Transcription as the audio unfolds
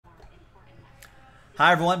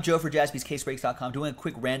Hi everyone, Joe for JaspysCaseBreaks.com doing a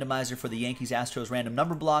quick randomizer for the Yankees-Astros random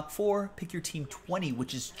number block for Pick Your Team 20,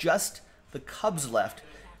 which is just the Cubs left.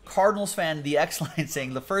 Cardinals fan, the X line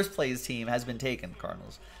saying the first place team has been taken,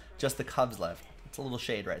 Cardinals. Just the Cubs left. It's a little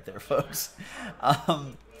shade right there, folks.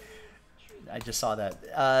 I just saw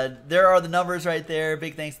that. There are the numbers right there.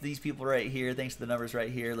 Big thanks to these people right here. Thanks to the numbers right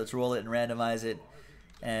here. Let's roll it and randomize it.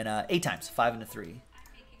 And 8 times, 5 and a 3.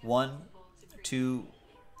 1, 2,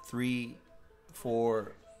 3,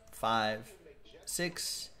 4, 5,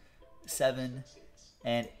 6, 7,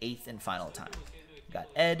 and 8th and final time. We got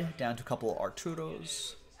Ed down to a couple of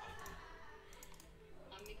Arturos.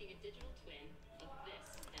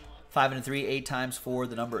 5 and a 3, 8 times 4.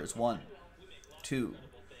 The number is 1, 2,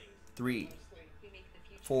 3,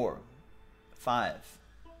 4, 5,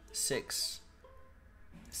 6,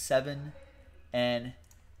 7, and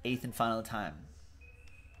 8th and final time.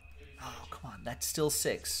 Oh, come on. That's still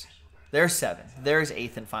 6. There's 7. There's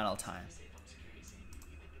 8th and final time.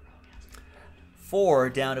 4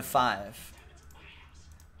 down to 5.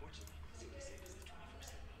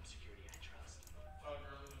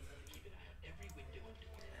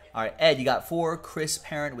 All right, Ed, you got 4. Chris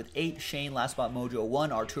Parent with 8. Shane, Last Spot Mojo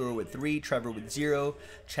 1. Arturo with 3. Trevor with 0.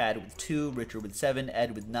 Chad with 2. Richard with 7.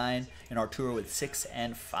 Ed with 9. And Arturo with 6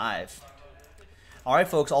 and 5. All right,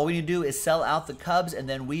 folks, all we need to do is sell out the Cubs, and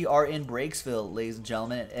then we are in Breaksville, ladies and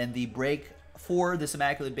gentlemen. And the break for this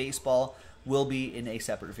Immaculate Baseball will be in a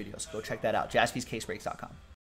separate video, so go check that out. JaspysCaseBreaks.com.